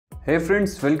Hey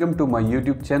friends, welcome to my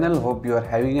YouTube channel. Hope you are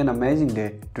having an amazing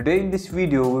day. Today in this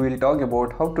video we will talk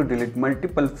about how to delete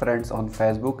multiple friends on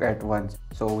Facebook at once.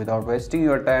 So without wasting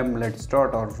your time, let's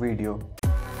start our video.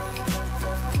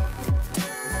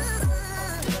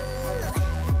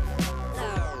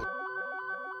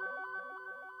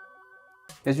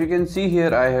 As you can see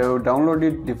here, I have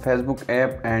downloaded the Facebook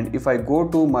app, and if I go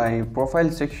to my profile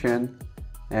section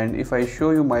and if I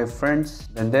show you my friends,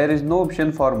 then there is no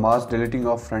option for mass deleting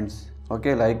of friends.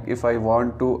 Okay, like if I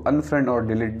want to unfriend or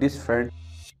delete this friend,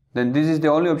 then this is the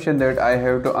only option that I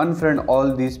have to unfriend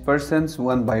all these persons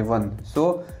one by one.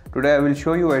 So today I will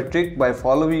show you a trick by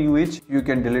following which you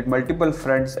can delete multiple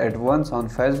friends at once on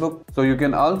Facebook. So you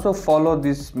can also follow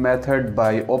this method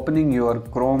by opening your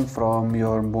Chrome from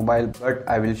your mobile, but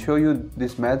I will show you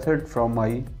this method from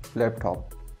my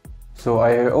laptop. So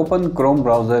I have opened Chrome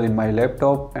browser in my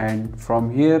laptop, and from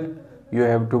here you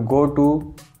have to go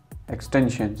to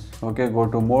extensions. Okay, go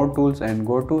to more tools and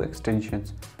go to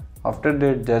extensions. After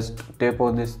that, just tap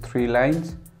on these three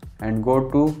lines and go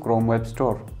to Chrome Web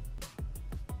Store.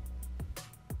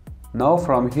 Now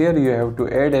from here you have to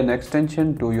add an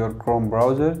extension to your Chrome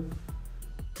browser.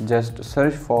 Just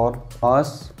search for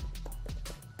mass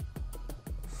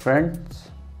friends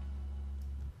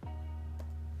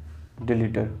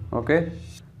deleter. Okay,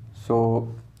 so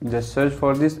just search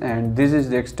for this, and this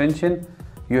is the extension.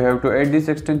 You have to add this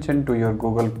extension to your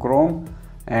Google Chrome,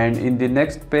 and in the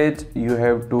next page you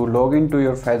have to log into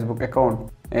your Facebook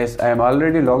account. As I am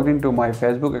already logged into my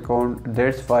Facebook account,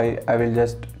 that's why I will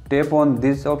just tap on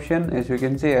this option. As you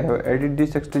can see, I have added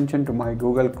this extension to my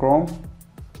Google Chrome.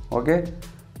 Okay,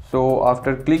 so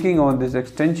after clicking on this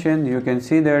extension, you can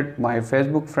see that my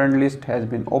Facebook friend list has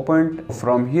been opened.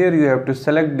 From here you have to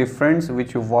select the friends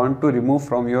which you want to remove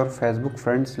from your Facebook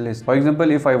friends list. For example,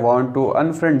 if I want to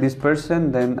unfriend this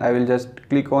person, then I will just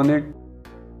click on it,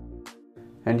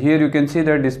 and here you can see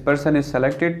that this person is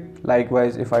selected.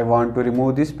 Likewise, if I want to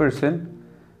remove this person,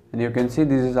 and you can see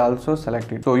this is also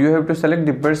selected. So you have to select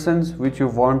the persons which you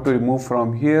want to remove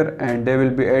from here, and they will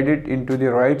be added into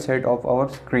the right side of our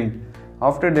screen.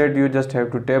 After that, you just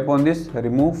have to tap on this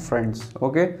remove friends.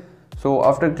 Okay, so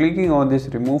after clicking on this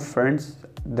remove friends,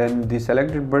 then the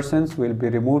selected persons will be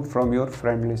removed from your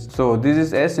friend list. So this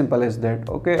is as simple as that.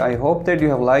 Okay, I hope that you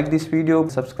have liked this video.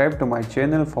 Subscribe to my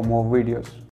channel for more videos.